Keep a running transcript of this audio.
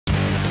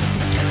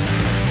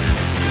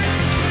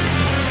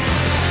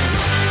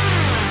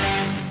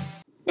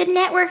The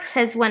networks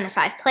has 1 to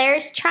 5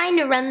 players trying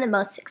to run the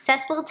most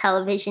successful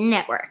television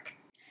network.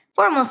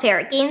 Formal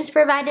Ferret Games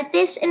provided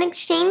this in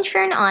exchange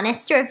for an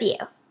honest review.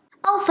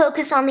 I'll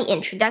focus on the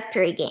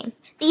introductory game.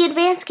 The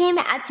advanced game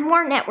adds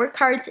more network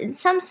cards and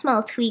some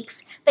small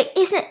tweaks, but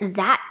isn't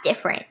that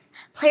different.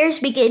 Players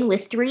begin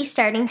with 3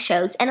 starting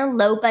shows and a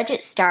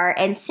low-budget star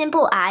and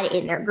simple ad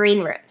in their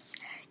green rooms.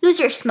 Use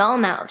your small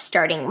amount of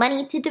starting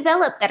money to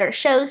develop better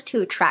shows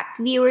to attract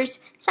viewers,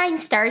 sign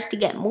stars to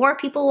get more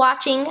people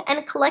watching,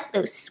 and collect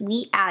those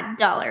sweet ad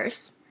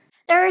dollars.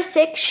 There are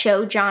 6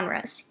 show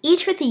genres,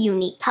 each with a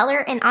unique color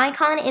and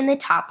icon in the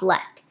top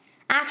left: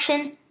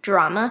 action,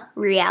 drama,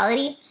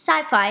 reality,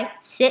 sci-fi,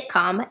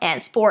 sitcom,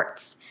 and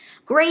sports.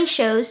 Gray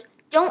shows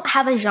don't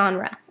have a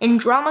genre, and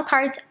drama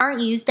cards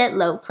aren't used at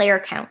low player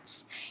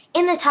counts.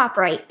 In the top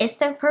right is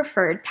the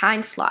preferred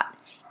time slot,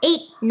 8,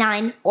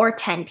 9, or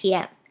 10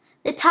 p.m.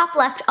 The top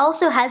left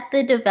also has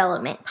the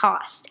development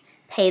cost.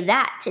 Pay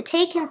that to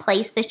take and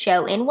place the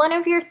show in one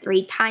of your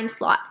 3 time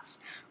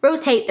slots.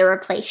 Rotate the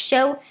replace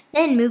show,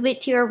 then move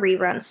it to your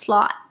rerun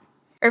slot.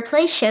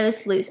 Replace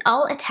shows lose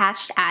all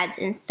attached ads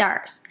and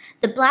stars.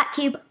 The black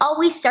cube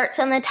always starts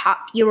on the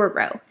top viewer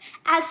row.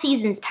 As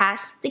seasons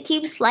pass, the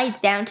cube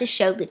slides down to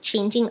show the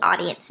changing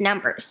audience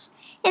numbers.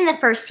 In the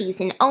first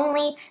season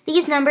only,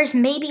 these numbers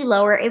may be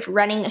lower if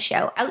running a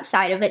show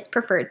outside of its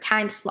preferred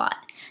time slot.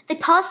 The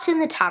cost in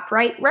the top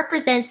right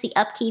represents the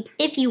upkeep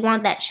if you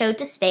want that show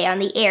to stay on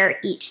the air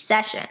each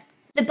session.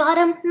 The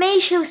bottom may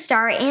show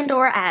star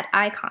and/or ad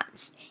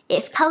icons.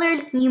 If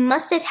colored, you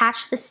must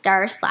attach the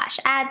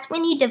star/ads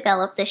when you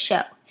develop the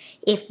show.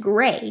 If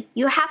gray,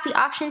 you have the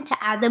option to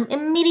add them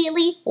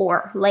immediately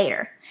or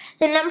later.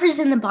 The numbers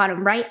in the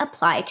bottom right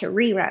apply to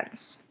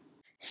reruns.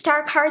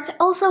 Star cards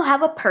also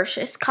have a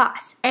purchase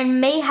cost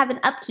and may have an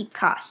upkeep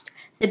cost.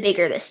 The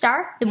bigger the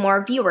star, the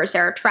more viewers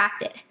are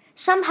attracted.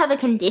 Some have a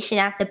condition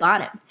at the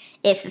bottom.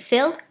 If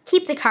fulfilled,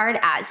 keep the card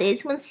as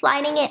is when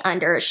sliding it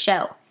under a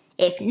show.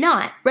 If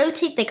not,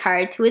 rotate the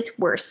card to its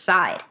worst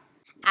side.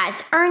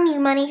 Ads earn you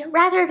money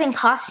rather than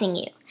costing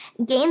you.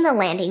 Gain the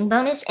landing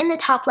bonus in the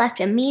top left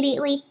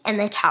immediately and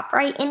the top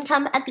right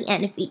income at the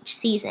end of each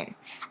season.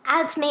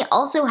 Ads may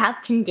also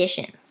have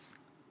conditions.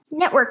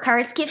 Network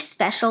cards give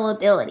special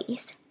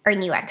abilities,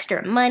 earn you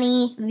extra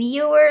money,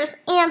 viewers,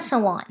 and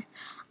so on.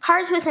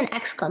 Cards with an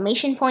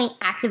exclamation point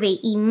activate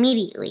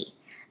immediately.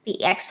 The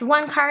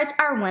X1 cards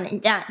are one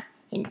and done.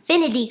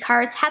 Infinity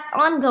cards have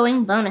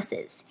ongoing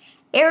bonuses.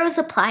 Arrows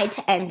applied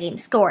to endgame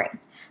scoring.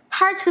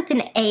 Cards with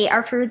an A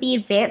are for the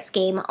advanced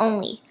game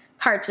only.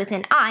 Cards with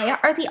an I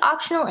are the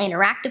optional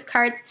interactive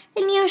cards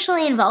and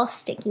usually involve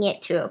sticking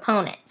it to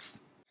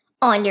opponents.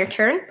 On your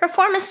turn,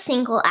 perform a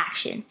single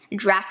action.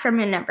 Draft from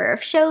a number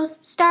of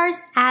shows, stars,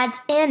 ads,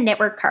 and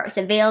network cards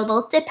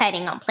available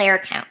depending on player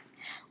count.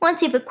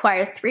 Once you've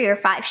acquired 3 or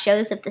 5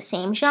 shows of the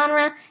same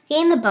genre,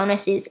 gain the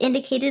bonuses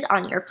indicated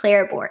on your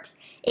player board.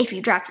 If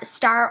you draft a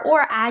star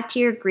or ad to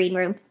your green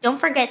room, don't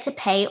forget to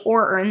pay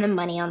or earn the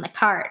money on the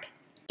card.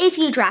 If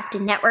you draft a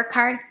network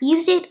card,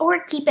 use it or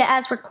keep it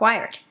as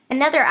required.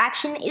 Another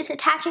action is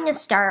attaching a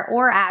star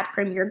or ad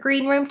from your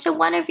green room to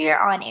one of your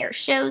on-air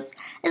shows,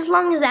 as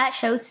long as that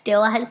show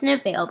still has an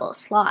available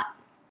slot.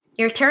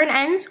 Your turn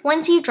ends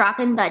once you drop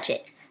in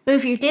budget.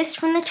 Move your disc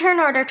from the turn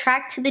order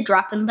track to the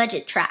drop in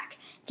budget track.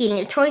 Gain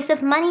a choice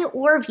of money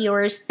or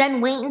viewers,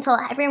 then wait until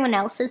everyone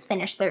else has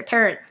finished their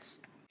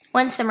turns.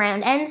 Once the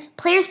round ends,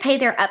 players pay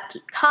their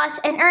upkeep costs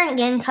and earn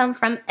income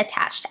from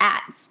attached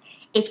ads.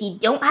 If you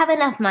don't have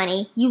enough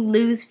money, you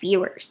lose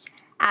viewers.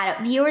 Add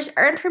up viewers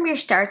earned from your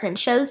stars and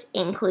shows,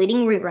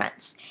 including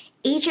reruns.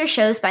 Age your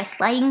shows by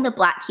sliding the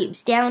black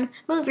cubes down,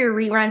 move your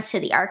reruns to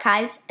the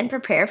archives, and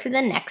prepare for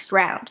the next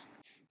round.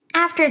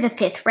 After the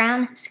 5th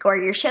round, score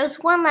your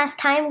shows one last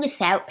time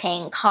without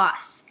paying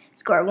costs.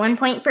 Score 1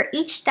 point for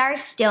each star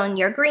still in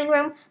your green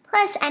room,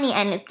 plus any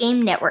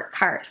end-of-game network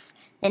cards.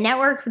 The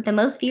network with the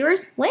most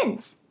viewers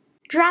wins.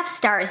 Draft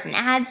stars and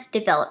ads,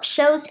 develop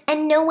shows,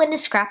 and know when to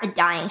scrap a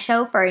dying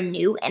show for a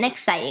new and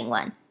exciting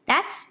one.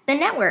 That's the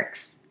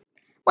networks.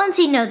 Once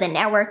you know the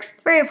networks,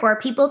 3 or 4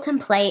 people can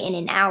play in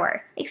an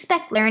hour.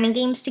 Expect learning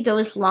games to go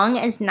as long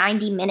as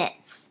 90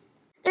 minutes.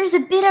 There's a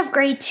bit of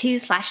grade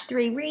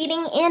 2/3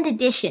 reading and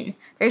addition.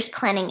 There's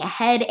planning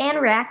ahead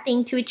and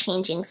reacting to a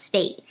changing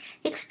state.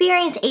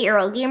 Experienced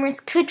 8-year-old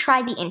gamers could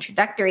try the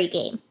introductory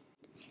game.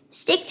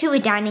 Stick to a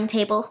dining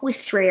table with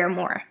 3 or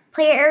more.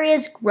 Player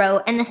areas grow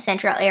and the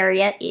central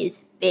area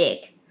is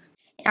big.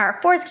 In our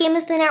 4th game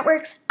of the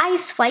networks, I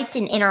swiped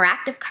an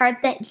interactive card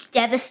that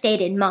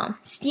devastated Mom,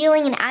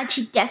 stealing an ad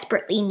she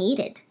desperately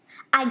needed.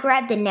 I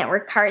grabbed the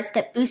network cards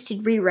that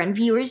boosted rerun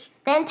viewers,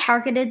 then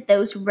targeted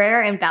those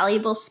rare and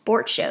valuable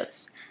sports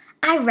shows.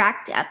 I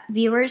racked up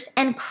viewers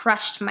and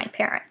crushed my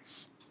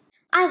parents.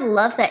 I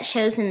love that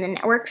shows in the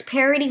networks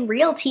parody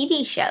real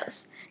TV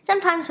shows.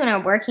 Sometimes when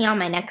I'm working on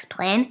my next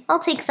plan, I'll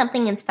take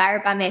something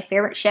inspired by my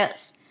favorite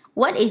shows.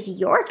 What is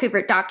your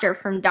favorite doctor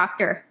from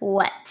Dr.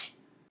 What?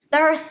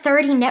 There are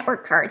 30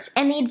 network cards,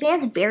 and the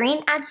advanced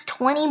variant adds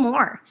 20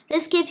 more.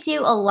 This gives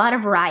you a lot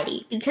of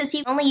variety because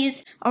you only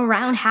use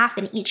around half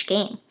in each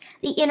game.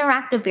 The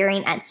interactive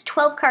variant adds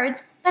 12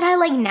 cards, but I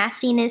like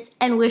nastiness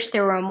and wish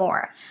there were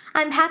more.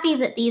 I'm happy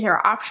that these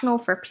are optional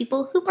for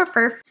people who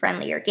prefer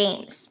friendlier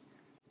games.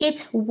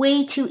 It's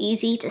way too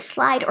easy to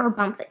slide or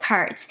bump the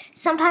cards,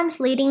 sometimes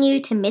leading you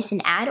to miss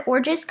an ad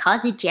or just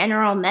cause a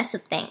general mess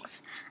of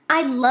things.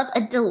 I love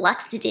a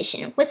deluxe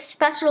edition with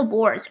special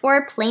boards or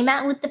a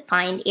playmat with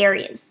defined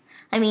areas.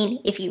 I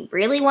mean, if you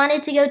really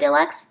wanted to go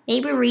deluxe,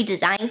 maybe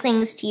redesign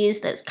things to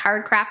use those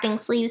card crafting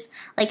sleeves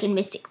like in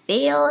Mystic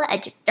Vale,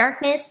 Edge of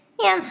Darkness,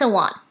 and so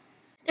on.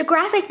 The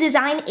graphic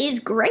design is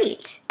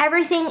great.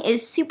 Everything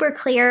is super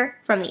clear,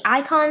 from the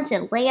icons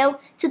and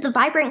layout to the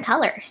vibrant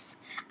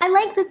colors. I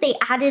like that they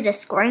added a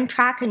scoring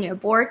track on your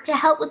board to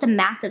help with the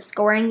math of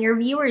scoring your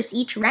viewers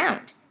each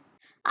round.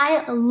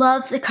 I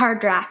love the card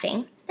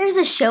drafting. There's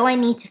a show I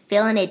need to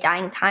fill in a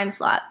dying time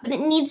slot, but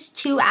it needs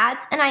 2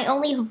 ads and I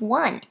only have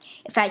 1.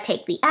 If I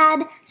take the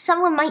ad,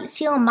 someone might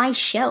steal my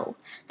show.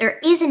 There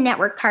is a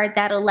network card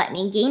that'll let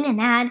me gain an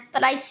ad,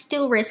 but I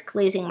still risk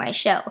losing my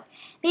show.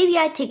 Maybe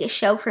I take a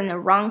show from the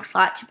wrong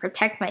slot to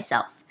protect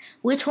myself.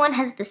 Which one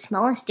has the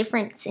smallest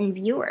difference in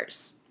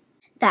viewers?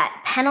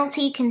 That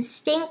penalty can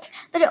stink,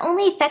 but it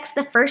only affects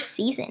the first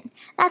season.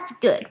 That's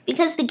good,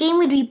 because the game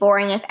would be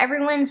boring if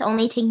everyone's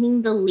only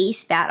taking the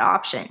least bad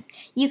option.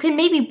 You can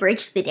maybe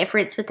bridge the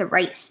difference with the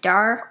right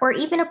star, or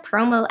even a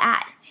promo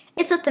ad.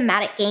 It's a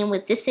thematic game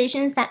with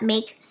decisions that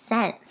make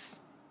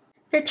sense.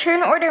 The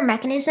turn order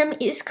mechanism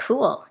is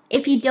cool.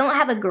 If you don't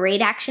have a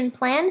great action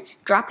plan,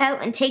 drop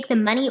out and take the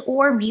money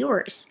or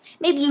viewers.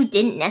 Maybe you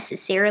didn't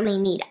necessarily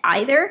need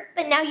either,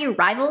 but now your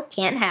rival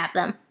can't have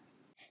them.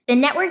 The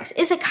Networks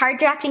is a card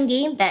drafting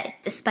game that,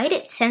 despite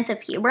its sense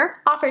of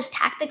humor, offers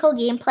tactical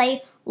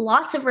gameplay,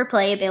 lots of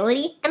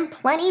replayability, and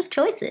plenty of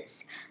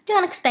choices.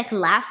 Don't expect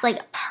laughs like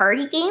a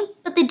party game,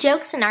 but the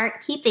jokes and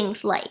art keep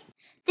things light.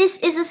 This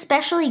is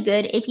especially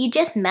good if you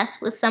just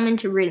mess with someone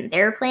to ruin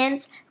their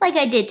plans, like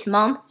I did to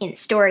Mom in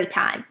story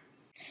time.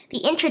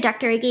 The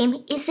introductory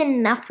game isn't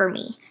enough for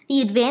me.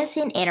 The advanced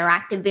and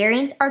interactive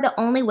variants are the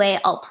only way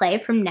I'll play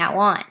from now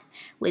on.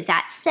 With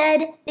that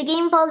said, the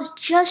game falls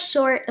just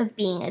short of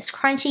being as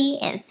crunchy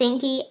and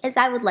thinky as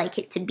I would like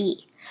it to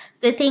be.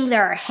 Good thing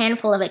there are a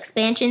handful of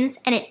expansions,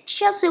 and it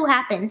just so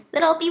happens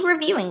that I'll be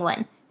reviewing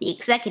one, The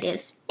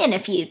Executives, in a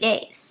few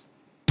days.